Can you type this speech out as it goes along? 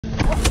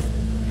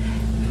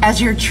As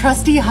your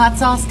trusty hot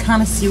sauce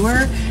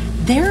connoisseur,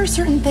 there are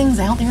certain things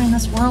out there in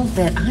this world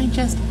that I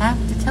just have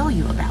to tell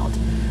you about.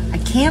 I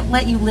can't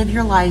let you live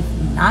your life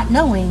not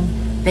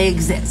knowing they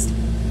exist.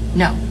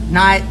 No,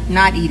 not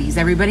Edie's.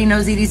 Everybody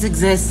knows Edie's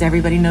exists.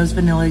 Everybody knows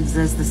vanilla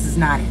exists. This is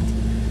not it.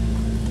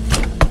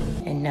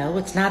 And no,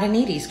 it's not an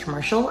Edie's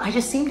commercial. I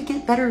just seem to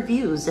get better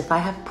views if I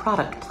have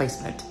product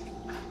placement.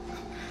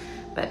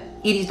 But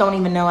Edie's don't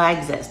even know I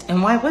exist.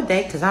 And why would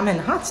they? Because I'm in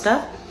hot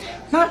stuff,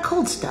 not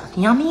cold stuff.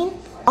 You know what I mean?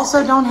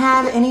 Also don't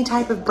have any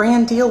type of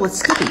brand deal with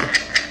Skippy.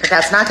 But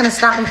that's not gonna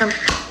stop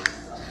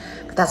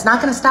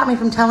me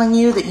from telling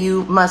you that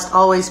you must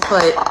always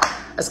put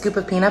a scoop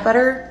of peanut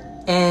butter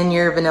in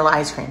your vanilla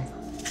ice cream.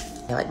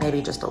 Like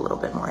maybe just a little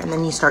bit more. And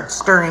then you start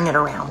stirring it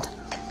around.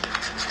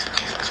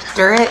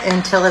 Stir it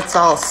until it's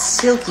all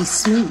silky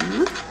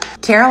smooth.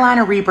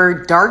 Carolina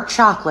Reaper dark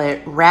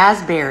chocolate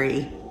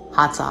raspberry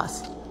hot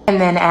sauce.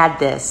 And then add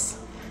this.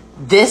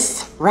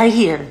 This right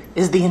here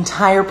is the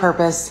entire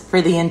purpose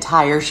for the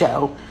entire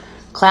show.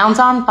 Clowns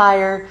on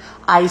fire,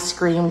 ice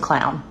cream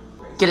clown.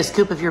 Get a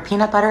scoop of your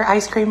peanut butter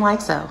ice cream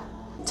like so.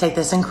 Take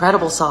this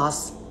incredible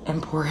sauce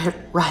and pour it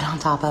right on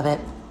top of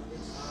it.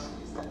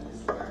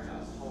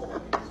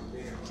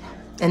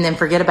 And then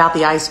forget about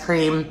the ice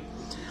cream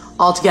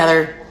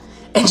altogether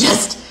and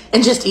just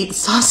eat the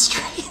sauce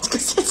straight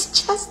because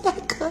it's just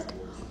that good.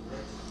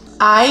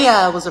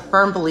 I was a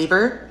firm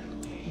believer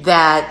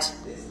that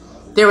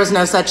there was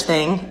no such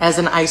thing as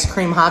an ice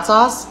cream hot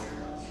sauce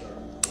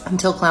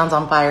until Clowns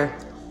on Fire.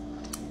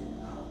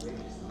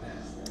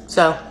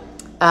 So,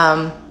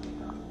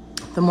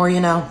 the more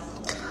you know.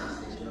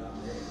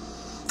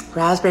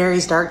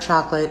 Raspberries, dark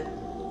chocolate,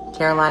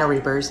 Carolina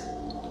Reapers.